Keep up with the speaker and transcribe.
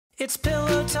It's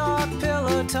pillow talk,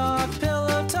 pillow talk,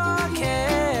 pillow talk,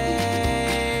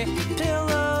 hey.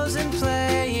 Pillows and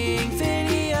playing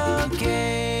video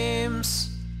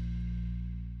games.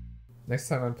 Next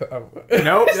time I'm...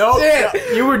 Nope.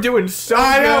 Shit. You were doing so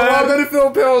I good. know, welcome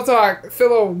to Pillow Talk.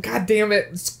 Philo, god damn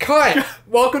it. Just cut.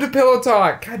 Welcome to Pillow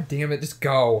Talk. God damn it, just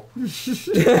go.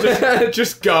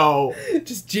 just go.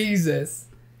 Just Jesus.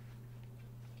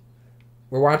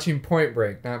 We're watching Point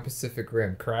Break, not Pacific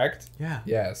Rim, correct? Yeah.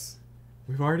 Yes.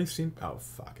 We've already seen... Oh,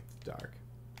 fuck. It's dark.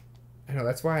 I know,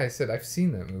 that's why I said I've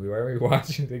seen that movie. Why are we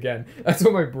watching it again? That's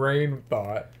what my brain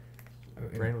thought. My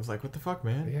brain was like, what the fuck,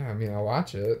 man? Yeah, I mean, I'll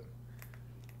watch it.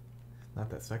 Not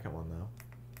that second one, though.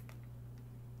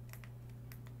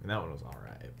 And that one was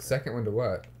alright. Second one to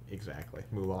what? Exactly.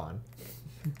 Move on.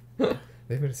 They've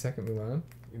made a second Mulan?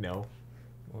 No.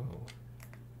 Whoa.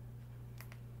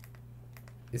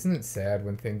 Isn't it sad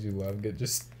when things you love get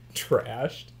just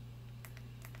trashed?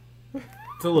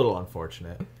 It's a little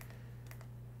unfortunate.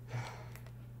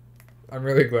 I'm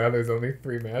really glad there's only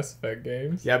 3 Mass Effect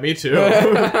games. Yeah, me too.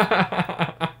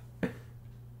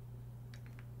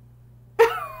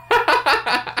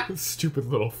 Stupid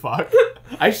little fuck.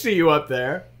 I see you up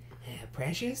there.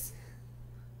 Precious?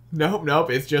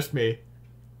 Nope, it's just me.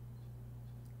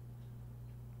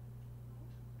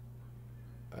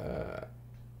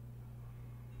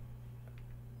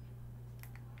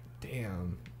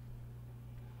 Damn.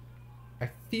 I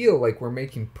feel like we're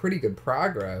making pretty good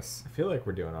progress. I feel like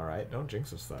we're doing alright. Don't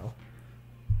jinx us, though.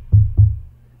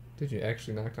 Dude, you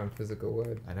actually knocked on physical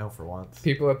wood. I know, for once.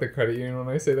 People at the credit union,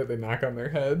 when I say that, they knock on their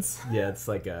heads. Yeah, it's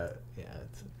like a... Yeah,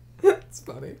 it's... It's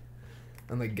funny.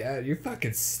 I'm like, God, you're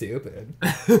fucking stupid.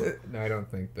 No, I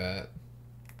don't think that.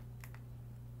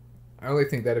 I only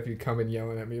think that if you come and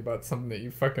yelling at me about something that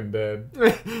you fucking did.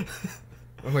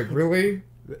 I'm like, really?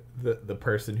 The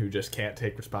person who just can't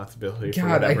take responsibility for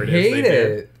God, whatever I it is hate they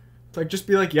did. it. It's like, just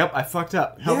be like, yep, I fucked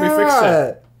up. Help me fix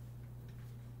it.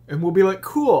 And we'll be like,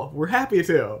 cool, we're happy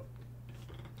to.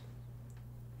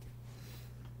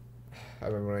 I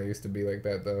remember when I used to be like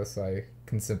that, though, so I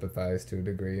can sympathize to a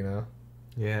degree, you know?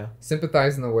 Yeah.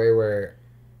 Sympathize in the way where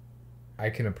I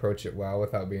can approach it well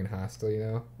without being hostile, you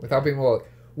know? Without being,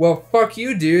 well, fuck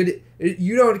you, dude.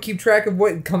 You don't keep track of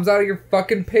what comes out of your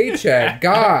fucking paycheck.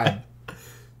 God.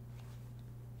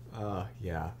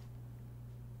 Yeah.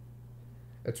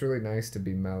 It's really nice to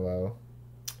be mellow.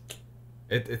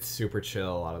 It's super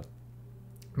chill a lot of...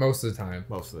 Most of the time.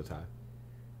 Most of the time.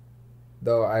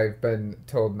 Though I've been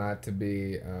told not to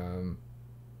be,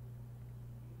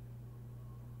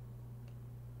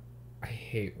 I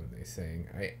hate when they sing.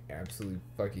 I absolutely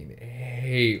fucking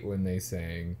hate when they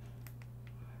sing.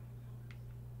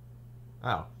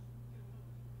 Oh.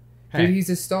 Dude, Hey. he's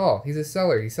a stall. He's a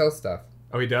seller. He sells stuff.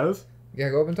 Oh, he does? Yeah,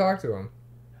 go up and talk to him.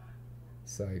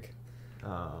 Psych.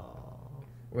 Oh.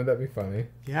 Wouldn't that be funny?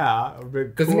 Yeah. A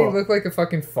bit Doesn't cool. he look like a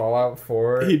fucking Fallout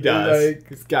 4? He does. Like,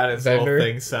 He's got his vendor? little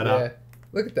thing set up.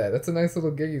 Look at that. That's a nice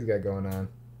little gig he's got going on.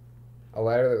 A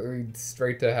ladder that leads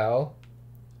straight to hell.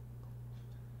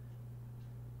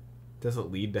 Does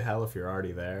it lead to hell if you're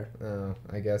already there? Oh,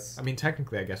 I guess. I mean,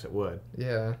 technically, I guess it would.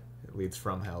 Yeah. It leads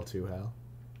from hell to hell.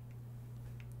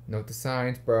 Note the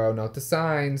signs, bro. Note the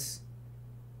signs.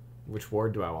 Which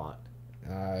ward do I want?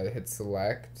 Hit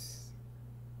select.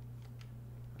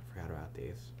 I forgot about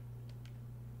these.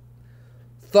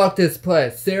 Fuck this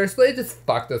place. Seriously? Just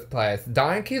fuck this place.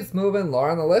 Dying keeps moving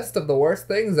lower on the list of the worst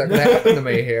things that could happen to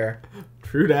me here.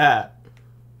 True that.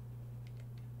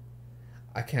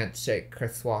 I can't shake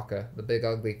Chris Walker, the big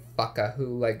ugly fucker who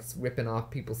likes ripping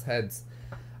off people's heads.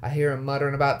 I hear him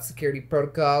muttering about security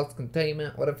protocols,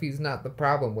 containment. What if he's not the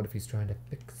problem? What if he's trying to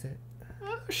fix it?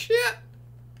 Oh, shit.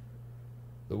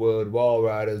 The word wall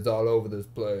riders all over this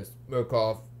place.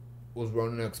 Murkoff was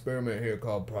running an experiment here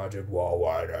called Project Wall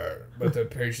Rider. But the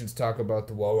patients talk about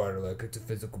the wall rider like it's a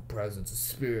physical presence, a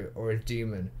spirit, or a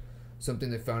demon.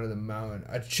 Something they found in the mountain.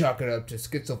 I'd chalk it up to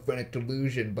schizophrenic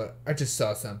delusion, but I just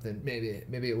saw something. Maybe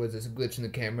it was this glitch in the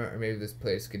camera, or maybe this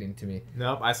place getting to me.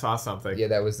 Nope, I saw something. Yeah,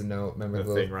 that was the note. Remember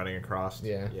The thing running across.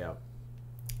 Yeah. Yep.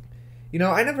 You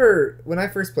know, when I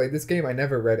first played this game, I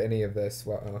never read any of this.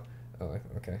 Well, oh,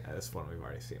 okay. This one we've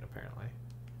already seen, apparently.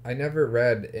 I never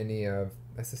read any of...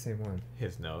 That's the same one.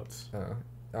 His notes.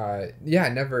 Oh. Yeah,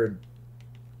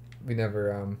 we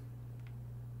never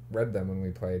read them when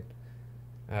we played.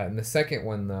 In the second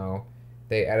one, though,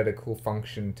 they added a cool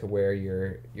function to where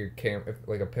your if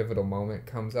like a pivotal moment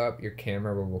comes up, your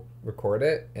camera will record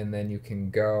it, and then you can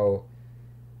go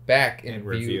back and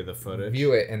review the footage.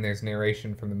 View it, and there's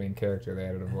narration from the main character. They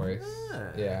added a voice. Ah.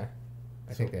 Yeah,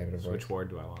 I think they added a voice. Which ward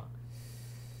do I want?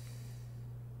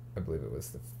 I believe it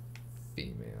was the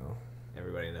female.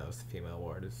 knows the female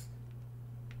ward is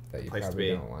That you Place to probably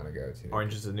be. don't want to go to.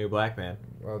 Orange is the New Black, man.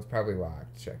 Well, it's probably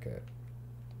locked. Check it.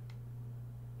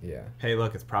 Yeah. Hey,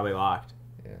 look, it's probably locked.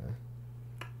 Yeah.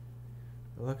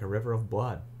 Oh, look, a river of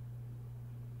blood.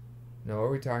 No, what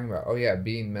are we talking about? Oh, yeah,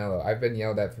 being mellow. I've been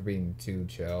yelled at for being too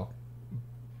chill.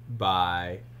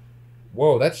 By...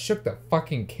 Whoa, that shook the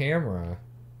fucking camera.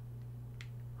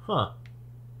 Huh.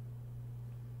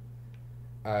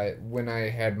 When I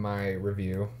had my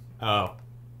review. Oh.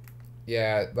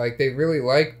 Yeah, like, they really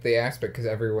liked the aspect because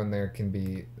everyone there can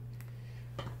be...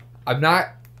 I'm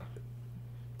not...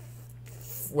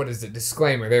 What is it?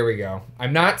 Disclaimer, there we go.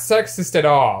 I'm not sexist at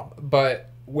all, but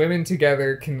women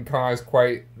together can cause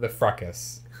quite the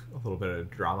fracas. A little bit of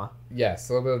drama. Yes,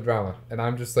 a little bit of drama. And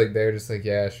I'm just like, they're just like,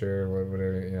 yeah, sure,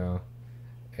 whatever, you know.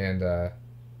 And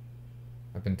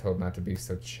I've been told not to be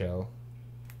so chill.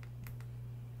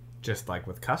 Just like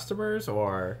with customers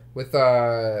or... With,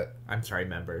 I'm sorry,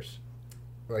 members.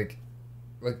 like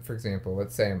for example,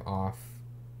 let's say I'm off,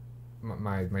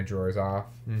 my drawer's off.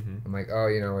 Mm-hmm. I'm like, oh,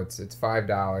 you know, it's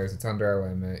 $5, it's under our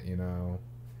limit, you know.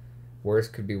 Worse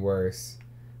could be worse.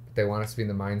 But they want us to be in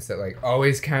the mindset, like,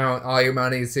 always count all your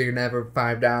money so you're never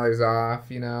 $5 off,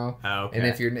 you know. Okay. And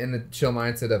if you're in the chill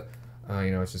mindset of,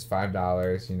 you know, it's just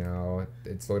 $5, you know,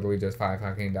 it's literally just $5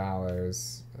 fucking.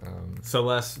 So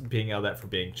less being yelled at for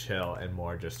being chill and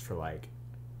more just for like...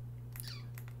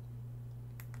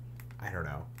 I don't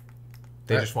know.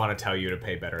 They just want to tell you to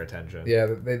pay better attention. Yeah,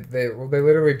 they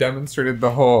literally demonstrated the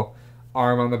whole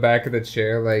arm on the back of the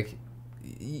chair, like,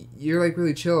 you're like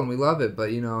really chill and we love it,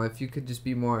 but you know, if you could just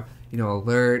be more, you know,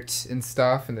 alert and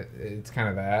stuff, and it's kind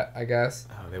of that, I guess.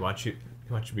 Oh, they want you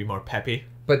to be more peppy.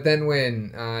 But then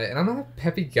when and I'm not a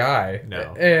peppy guy.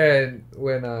 No. And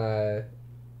when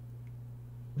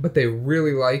but they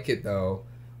really like it though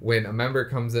when a member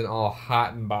comes in all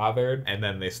hot and bothered, And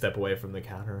then they step away from the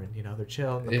counter and, you know, they're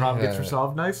chill and the problem gets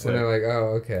resolved nicely. and they're like,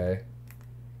 oh, okay.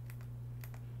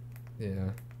 Yeah.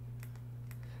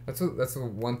 That's the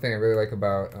one thing I really like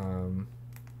about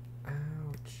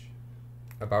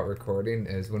about recording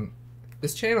is when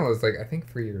this channel is like, I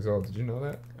think 3 years old. Did you know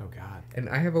that? Oh God. And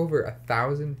I have over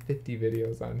 1,050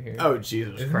 videos on here. Oh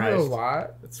Jesus Isn't Christ. that a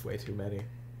lot? That's way too many.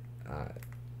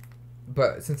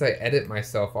 But since I edit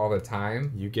myself all the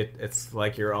time, You get it's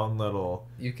like your own little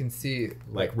you can see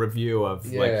like review of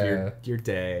Yeah. like your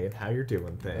day and how you're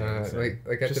doing things. and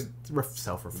like at just the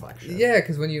self-reflection. yeah,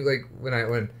 because when you like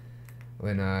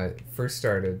when I first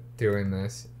started doing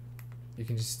this, you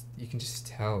can just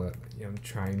tell that, you know, I'm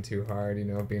trying too hard, you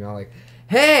know, being all like,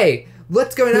 hey,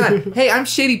 what's going on? Hey, I'm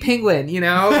Shady Penguin, you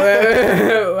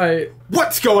know, like,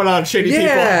 What's going on, shady people?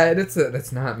 yeah,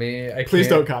 that's not me. Please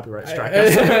don't copyright strike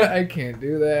us. I can't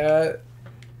do that.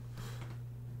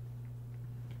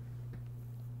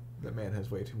 That man has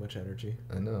way too much energy.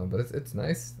 I know, but it's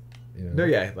nice, you know. No,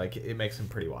 yeah, like it makes him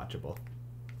pretty watchable.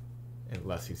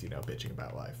 Unless he's, you know, bitching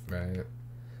about life. Right.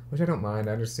 Which I don't mind.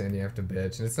 I understand you have to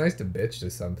bitch, and it's nice to bitch to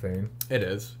something. It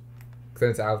is. Because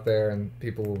it's out there and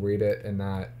people will read it and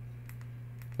not...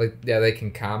 Like, yeah, they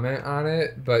can comment on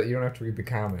it, but you don't have to read the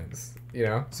comments, you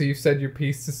know? So you've said your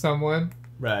piece to someone,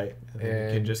 Right. And then you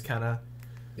can And- just kind of...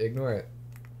 ignore it.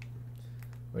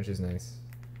 Which is nice.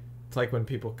 It's like when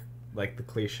people... Like the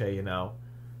cliche, you know...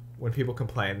 When people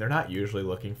complain, they're not usually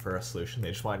looking for a solution. They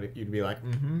just want you to be like,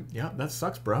 mm-hmm, yeah, that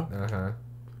sucks, bro. Uh-huh.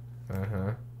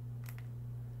 Uh-huh.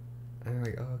 And they're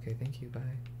like, oh, okay, thank you, bye.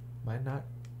 Mine not...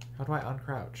 How do I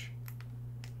uncrouch?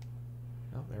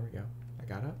 Oh, there we go. I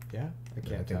got up? Yeah? I I can't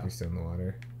think tell. you're still in the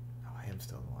water. Oh, I am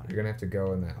still in the water. You're gonna have to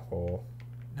go in that hole.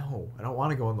 No, I don't want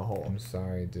to go in the hole. I'm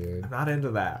sorry, dude. I'm not into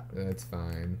that. That's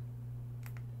fine.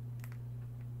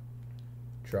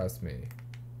 Trust me.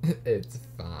 It's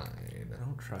fine. I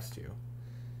don't trust you.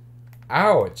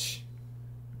 Ouch!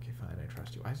 Okay, fine, I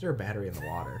trust you. Why is there a battery in the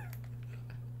water?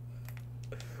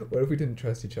 What if we didn't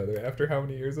trust each other after how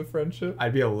many years of friendship?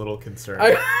 I'd be a little concerned.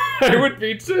 I would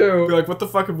be too. Be like, what the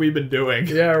fuck have we been doing?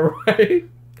 Yeah, right?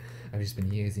 I've just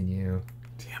been using you.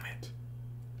 Damn it.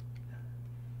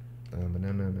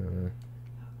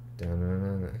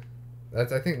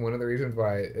 That's, I think, one of the reasons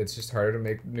why it's just harder to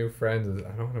make new friends is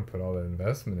I don't want to put all that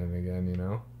investment in again, you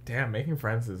know? Damn, making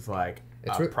friends is like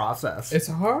It's a re- process. It's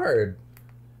hard.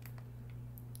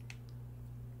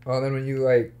 Well, then when you,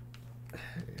 like...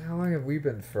 How long have we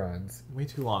been friends? way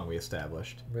too long, we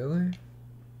established. Really?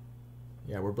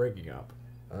 Yeah, we're breaking up.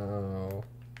 Oh.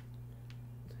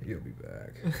 You'll be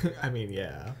back. I mean,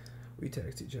 yeah. We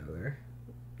text each other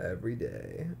every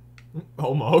day.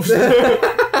 Almost.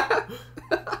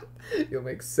 You'll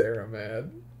make Sarah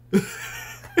mad.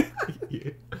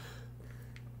 Yeah.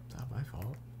 Not my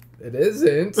fault. It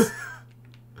isn't.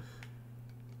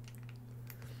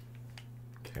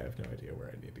 Okay, I have no idea where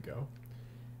I need to go.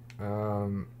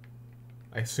 Um,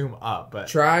 I assume up, but...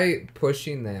 try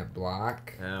pushing that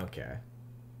block. Okay.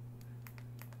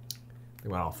 They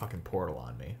went all fucking Portal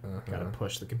on me. Gotta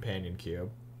push the companion cube.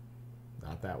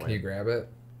 Not that way. Can you grab it?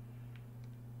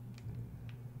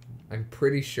 I'm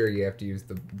pretty sure you have to use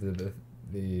the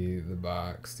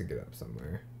box to get up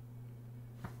somewhere.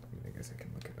 I guess I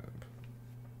can look it up.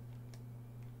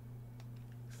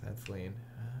 That's lean.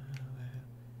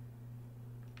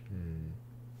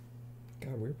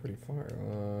 God, we're pretty far.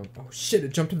 Oh shit!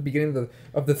 It jumped to the beginning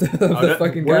of the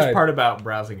fucking worst guide. part about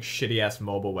browsing shitty ass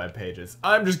mobile web pages.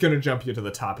 I'm just gonna jump you to the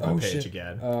top of the page shit.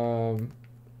 again.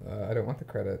 I don't want the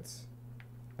credits.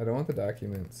 I don't want the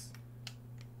documents.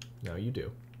 No, you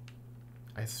do.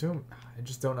 I assume. I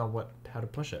just don't know how to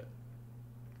push it.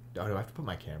 Oh, do I have to put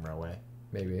my camera away?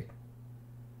 Maybe.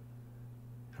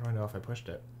 How do I know if I pushed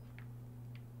it?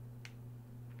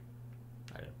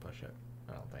 I didn't push it.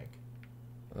 I don't think.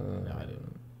 No, I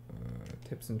didn't.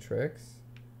 Tips and tricks.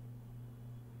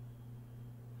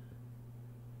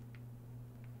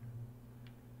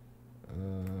 We're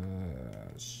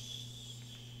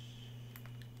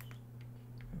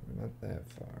not that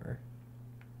far.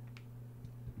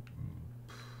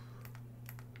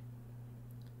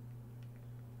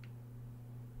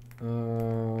 I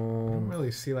don't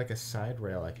really see like a side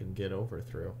rail I can get over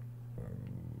through.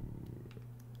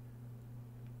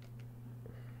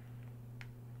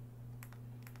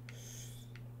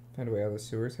 Find a way out of the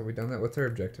sewers. Have we done that? What's our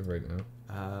objective right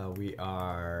now? We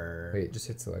are... Wait, just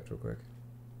hit select real quick.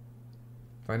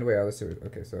 Find a way out of the sewers.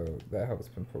 Okay, so that helps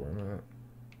pinpoint where I'm at.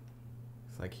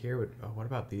 It's like here would... Oh, what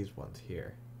about these ones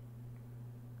here?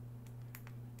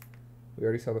 We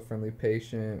already saw the friendly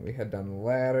patient. We head down the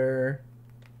ladder.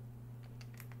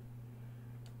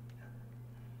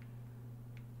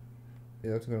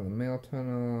 You'll have to go to the mail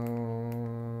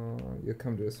tunnel. You'll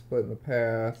come to a split in the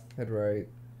path. Head right.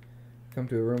 Come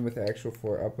to a room with the actual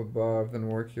floor up above. Then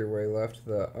work your way left to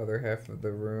the other half of the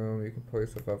room. You can pull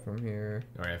yourself up from here.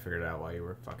 Alright, I figured it out while you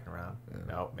were fucking around. Yeah.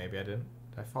 No, maybe I didn't.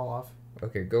 Did I fall off?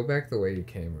 Okay, go back the way you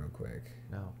came real quick.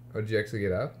 No. Oh, did you actually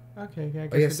get up? Okay, yeah, I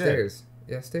guess Oh, yeah, I did. stairs.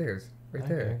 Yeah, stairs. Right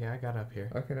there. Yeah, I got up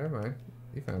here. Okay, never mind.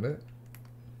 You found it.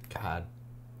 God.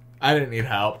 I didn't need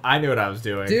help. I knew what I was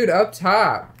doing. Dude, up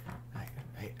top.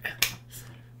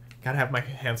 I gotta have my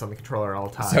hands on the controller at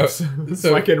all times. So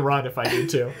So I can run if I need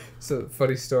to. So,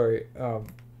 funny story.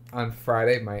 On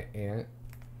Friday, my aunt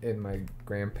and my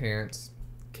grandparents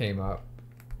came up,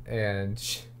 and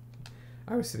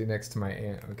I was sitting next to my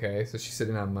aunt, okay? So she's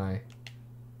sitting on my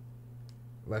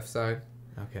left side.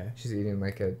 Okay. She's eating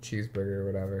like a cheeseburger or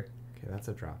whatever. Okay, that's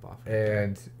a drop off.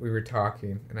 And we were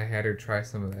talking, and I had her try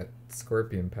some of that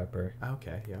scorpion pepper.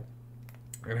 Okay, yep.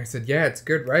 And I said, yeah, it's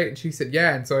good, right? And she said,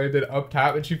 yeah. And so I did up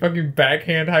top, and she fucking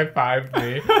backhand high-fived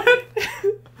me.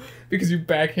 Because you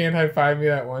backhand high-fived me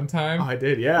that one time. Oh, I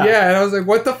did, yeah. Yeah, and I was like,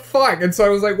 what the fuck? And so I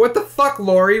was like, what the fuck,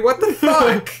 Lori? What the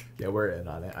fuck? Yeah, we're in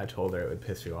on it. I told her it would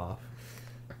piss you off.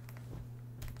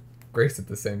 Grace did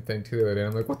the same thing, too, the other day.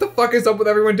 I'm like, what the fuck is up with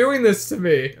everyone doing this to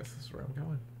me? Guess this is where I'm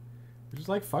going. I just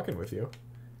like fucking with you.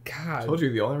 God. I told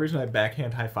you the only reason I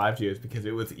backhand high-fived you is because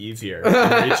it was easier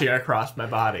than reaching across my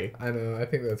body. I know. I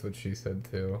think that's what she said,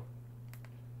 too.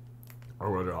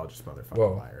 Or were they all just motherfucking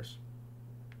Whoa. liars?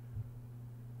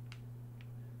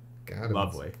 God,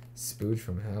 Lovely. Spooge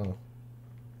from hell.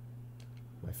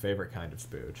 My favorite kind of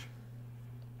spooge.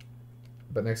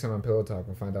 But next time on Pillow Talk,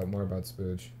 we'll find out more about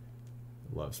Spooge.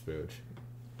 Love spooge.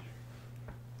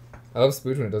 I love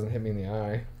Spooge when it doesn't hit me in the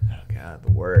eye. Oh god,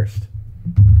 the worst.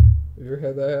 Have you ever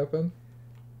had that happen?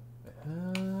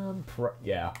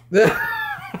 Yeah.